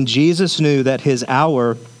 when Jesus knew that his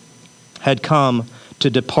hour had come to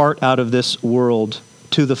depart out of this world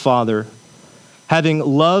to the Father, having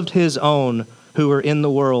loved his own who were in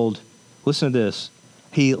the world, listen to this,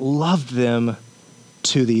 he loved them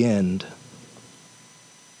to the end.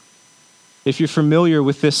 If you're familiar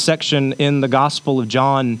with this section in the Gospel of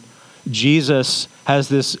John, Jesus has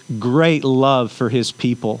this great love for his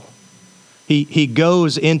people. He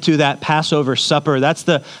goes into that Passover supper. That's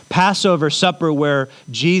the Passover supper where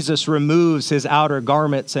Jesus removes his outer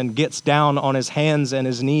garments and gets down on his hands and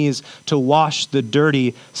his knees to wash the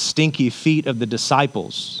dirty, stinky feet of the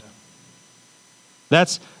disciples.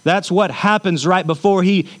 That's what happens right before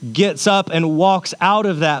he gets up and walks out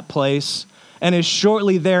of that place and is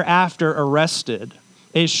shortly thereafter arrested,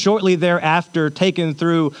 is shortly thereafter taken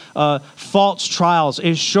through false trials,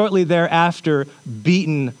 is shortly thereafter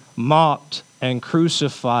beaten, mocked, and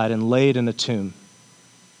crucified and laid in a tomb.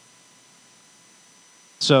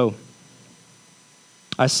 So,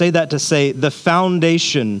 I say that to say the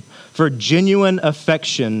foundation for genuine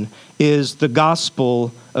affection is the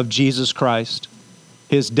gospel of Jesus Christ.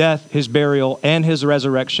 His death, his burial, and his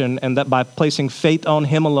resurrection, and that by placing faith on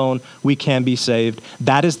him alone, we can be saved.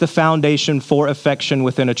 That is the foundation for affection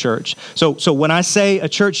within a church. So when I say a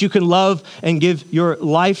church you can love and give your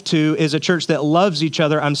life to is a church that loves each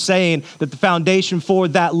other, I'm saying that the foundation for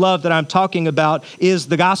that love that I'm talking about is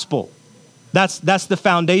the gospel. That's the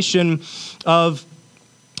foundation of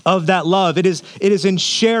that love. It is in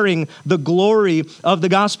sharing the glory of the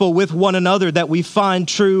gospel with one another that we find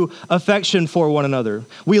true affection for one another.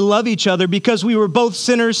 We love each other because we were both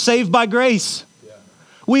sinners saved by grace. Yeah.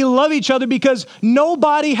 We love each other because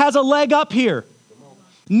nobody has a leg up here.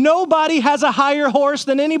 Nobody has a higher horse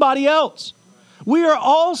than anybody else. We are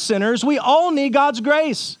all sinners. We all need God's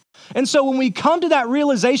grace. And so when we come to that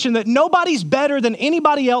realization that nobody's better than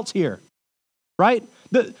anybody else here, right?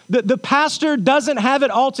 The pastor doesn't have it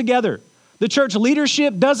all together. The church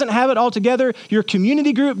leadership doesn't have it all together. Your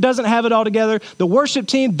community group doesn't have it all together. The worship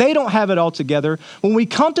team, they don't have it all together. When we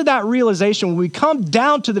come to that realization, when we come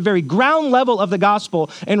down to the very ground level of the gospel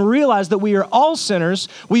and realize that we are all sinners,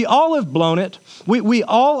 we all have blown it, we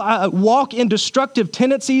all walk in destructive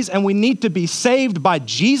tendencies, and we need to be saved by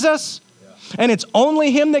Jesus, and it's only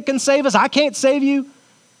him that can save us. I can't save you.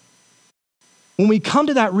 When we come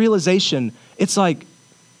to that realization, it's like,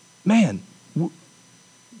 man,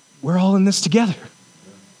 we're all in this together.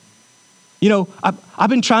 You know,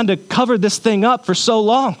 I've been trying to cover this thing up for so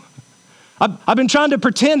long. I've been trying to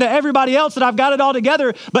pretend to everybody else that I've got it all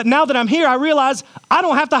together, but now that I'm here, I realize I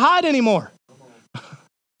don't have to hide anymore.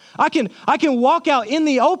 I can walk out in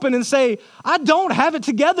the open and say, I don't have it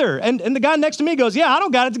together. And the guy next to me goes, yeah, I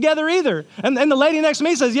don't got it together either. And the lady next to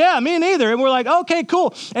me says, yeah, me neither. And we're like, okay,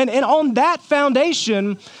 cool. And on that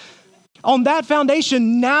foundation,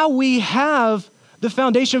 now we have the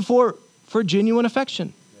foundation for genuine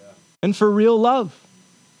affection and for real love,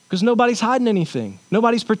 because nobody's hiding anything.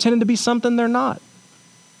 Nobody's pretending to be something they're not.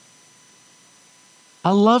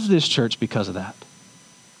 I love this church because of that.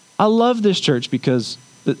 I love this church because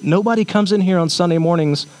nobody comes in here on Sunday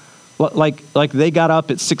mornings like they got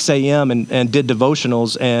up at 6 a.m. and did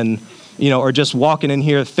devotionals and, you know, are just walking in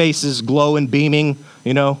here, faces glowing, beaming,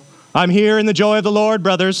 you know. I'm here in the joy of the Lord,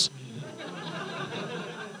 brothers.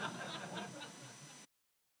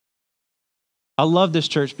 I love this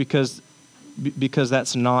church because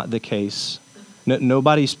that's not the case.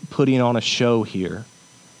 Nobody's putting on a show here.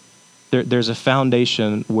 There's a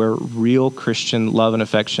foundation where real Christian love and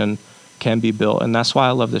affection can be built, and that's why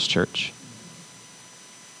I love this church.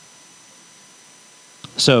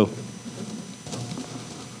 So,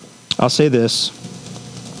 I'll say this.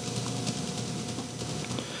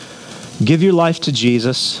 Give your life to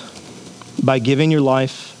Jesus by giving your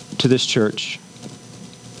life to this church.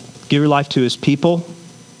 Give your life to his people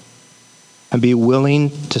and be willing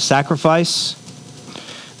to sacrifice,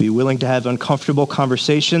 be willing to have uncomfortable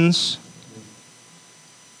conversations,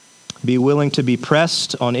 be willing to be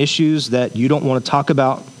pressed on issues that you don't want to talk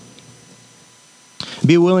about,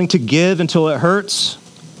 be willing to give until it hurts,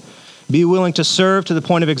 be willing to serve to the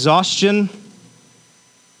point of exhaustion,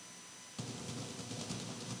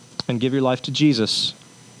 and give your life to Jesus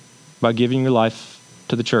by giving your life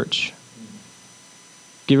to the church.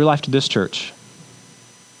 Give your life to this church,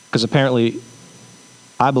 because apparently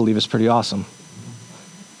I believe it's pretty awesome.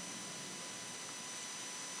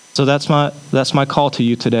 So that's my call to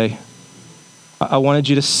you today. I wanted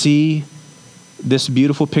you to see this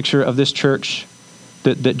beautiful picture of this church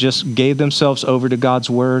that just gave themselves over to God's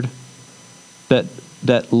word,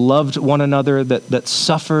 that loved one another, that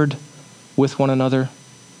suffered with one another.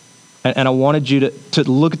 And I wanted you to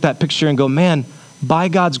look at that picture and go, man, by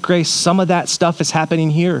God's grace, some of that stuff is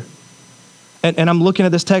happening here. And I'm looking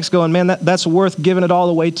at this text going, man, that's worth giving it all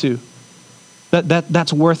away to.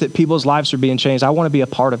 That's worth it. People's lives are being changed. I want to be a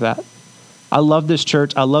part of that. I love this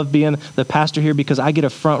church. I love being the pastor here because I get a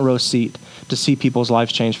front row seat to see people's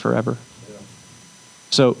lives change forever.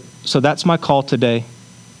 Yeah. So that's my call today.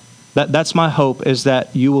 That's my hope, is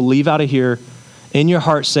that you will leave out of here in your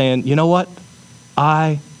heart saying, you know what?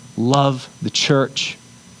 I love the church.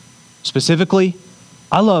 Specifically,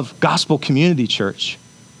 I love Gospel Community Church.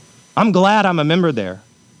 I'm glad I'm a member there.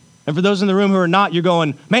 And for those in the room who are not, you're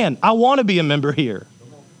going, man, I want to be a member here.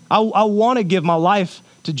 I want to give my life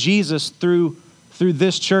to Jesus through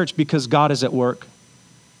this church because God is at work.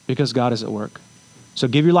 Because God is at work. So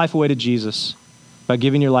give your life away to Jesus by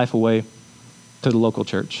giving your life away to the local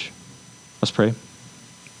church. Let's pray.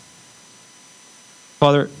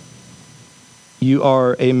 Father, you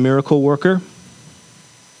are a miracle worker.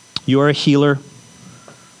 You are a healer.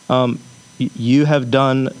 You have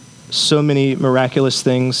done so many miraculous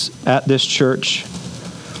things at this church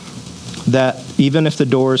that even if the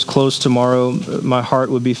doors closed tomorrow, my heart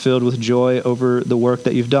would be filled with joy over the work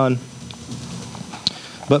that you've done.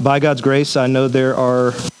 But by God's grace, I know there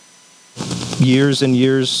are years and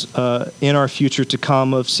years in our future to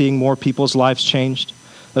come of seeing more people's lives changed,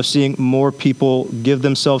 of seeing more people give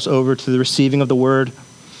themselves over to the receiving of the word,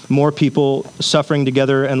 more people suffering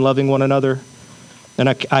together and loving one another. And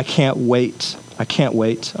I can't wait. I can't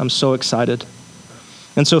wait. I'm so excited.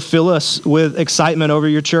 And so fill us with excitement over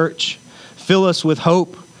your church. Fill us with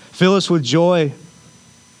hope. Fill us with joy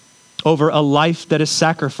over a life that is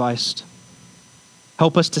sacrificed.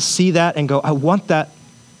 Help us to see that and go, I want that.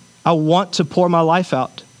 I want to pour my life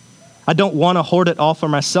out. I don't want to hoard it all for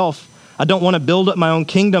myself. I don't want to build up my own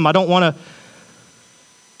kingdom. I don't want to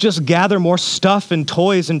just gather more stuff and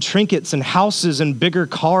toys and trinkets and houses and bigger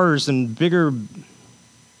cars and bigger.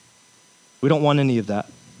 We don't want any of that.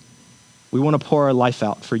 We want to pour our life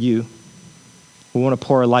out for you. We want to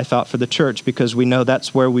pour our life out for the church because we know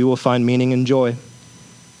that's where we will find meaning and joy,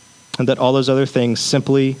 and that all those other things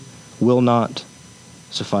simply will not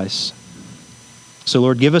suffice. So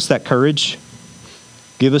Lord, give us that courage.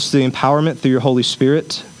 Give us the empowerment through your Holy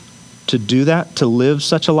Spirit to do that, to live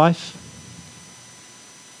such a life.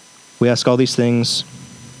 We ask all these things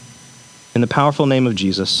in the powerful name of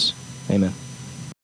Jesus. Amen.